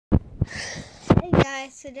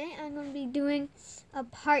guys, today I'm going to be doing a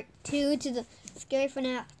part 2 to the Scary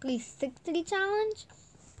FNAF 360 challenge.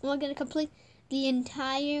 We're going to complete the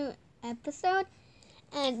entire episode,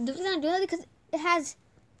 and the reason I'm doing it because it has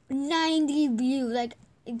 90 views,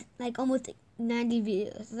 like almost 90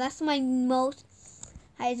 views. That's my most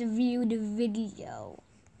highest viewed video.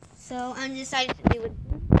 So I'm decided to do it,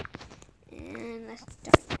 and let's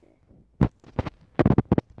start.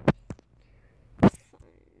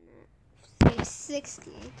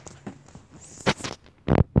 360.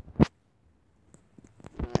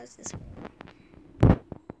 What's this?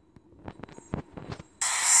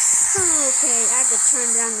 Okay, I have to turn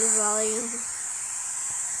down the volume.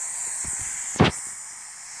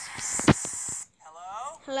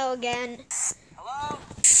 Hello? Hello again. Hello?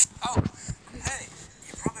 Oh, hey.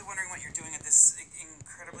 You're probably wondering what you're doing at this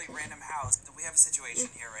incredibly random house. We have a situation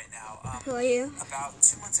here right now. Who are you? About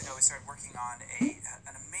 2 months ago, we started working on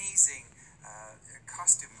an amazing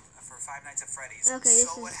costume for Five Nights at Freddy's. Okay,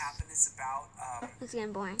 so what happened is about it's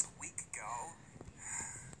getting boring. a week ago,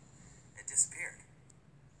 it disappeared.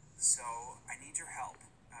 So I need your help.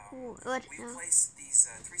 What? We No. placed these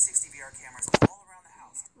 360 VR cameras all around the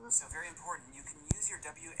house. So very important. You can use your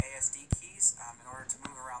WASD keys in order to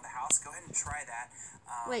move around the house. Go ahead and try that.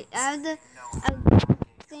 Wait, I have the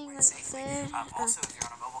thing right there. Also, if you're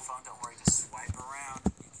on a mobile phone, don't worry. Just swipe around.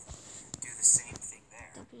 You can do the same thing there.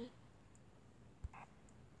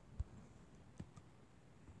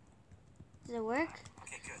 Does it work?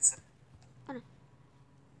 Okay, good. So, Oh, no.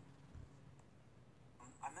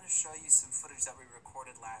 I'm going to show you some footage that we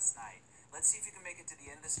recorded last night. Let's see if you can make it to the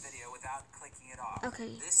end of this video without clicking it off.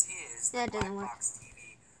 Okay. This is the That Black didn't work. Box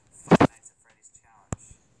TV Five Nights at Freddy's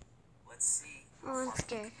challenge. Let's see how Oh, I'm far you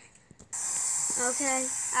scared. can make it. Okay,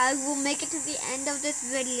 I will make it to the end of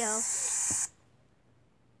this video.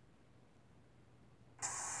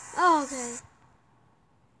 Oh, okay.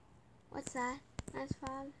 What's that? Nice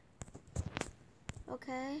fog.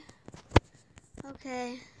 Okay.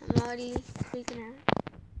 Okay, I'm already freaking out.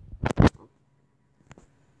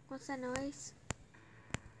 What's that noise?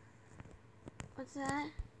 What's that?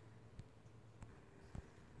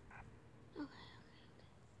 Okay.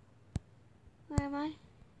 Where am I?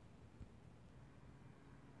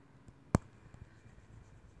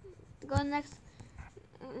 Go next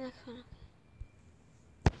one.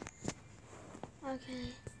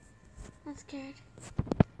 Okay. I'm scared.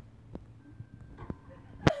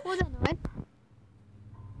 What was that noise?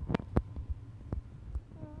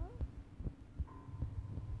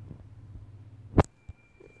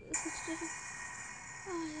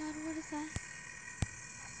 Oh my god, what is that?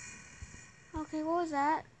 Okay, what was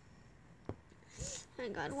that? Oh my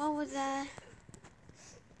god, what was that?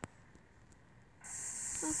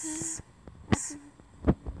 Okay.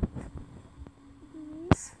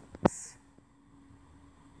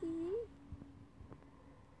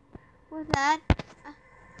 What's that?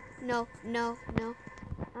 No.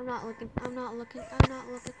 I'm not looking.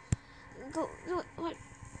 Go, what?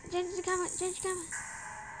 Change the camera.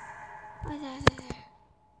 Oh, there.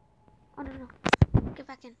 Oh, no. Get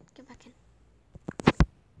back in.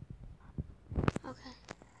 Okay.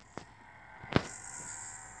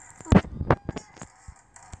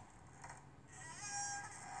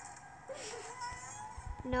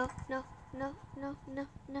 No.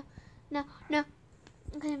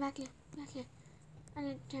 Okay, back here. I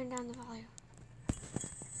need to turn down the volume.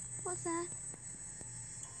 What's that?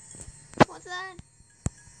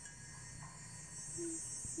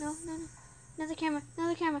 No. Another camera.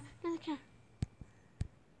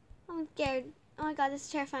 I'm scared. Oh my god, this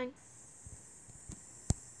is terrifying.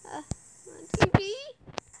 TV?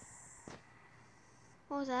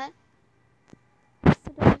 What was that?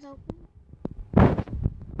 The door is open.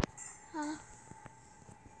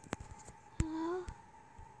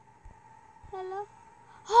 Hello?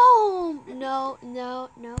 Home! No.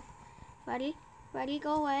 Buddy,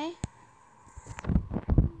 go away.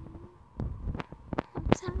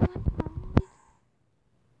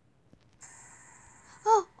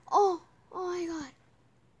 Oh my god.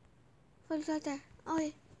 What's right there? Oh,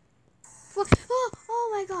 yeah. Oh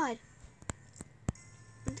my god.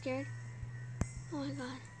 I'm scared. Oh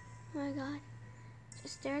my god.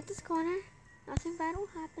 Just stare at this corner. Nothing bad will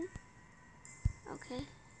happen. Okay.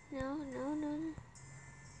 No.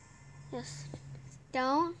 Just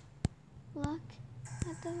don't look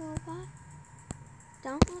at the robot.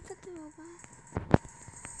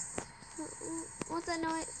 What's that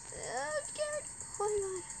noise? I'm scared. Oh my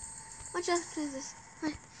god. What just is this?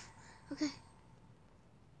 Okay.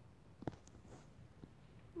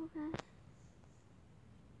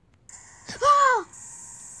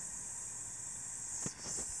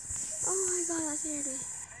 Oh my god, that's scary. Hey,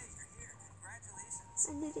 you're here. Congratulations. I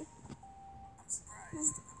did it. I'm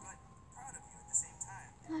surprised, but proud of you at the same time.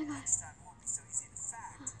 Oh my god. Next time won't be so easy. In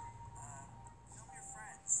fact, film your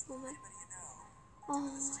friends, Oh my. anybody you know, Oh. doing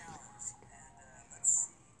this challenge, and let's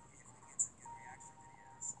see if we get some good reaction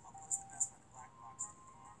videos. I'll post the best one to Black Box TV.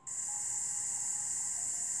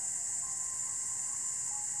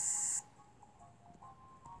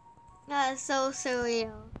 That's so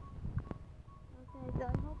surreal. Okay, so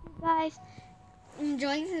I hope you guys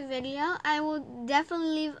enjoyed this video. I will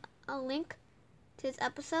definitely leave a link to this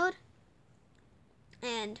episode.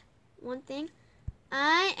 And one thing,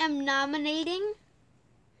 I am nominating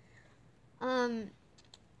I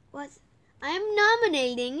am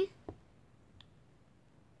nominating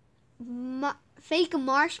Fake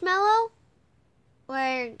Marshmello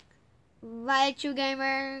or Raichu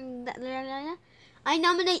Gamer. I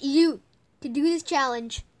nominate you to do this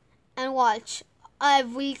challenge and watch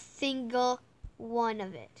every single one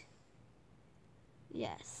of it.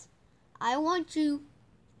 Yes. I'm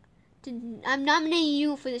nominating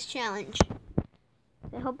you for this challenge.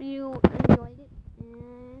 I hope you enjoyed it,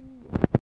 and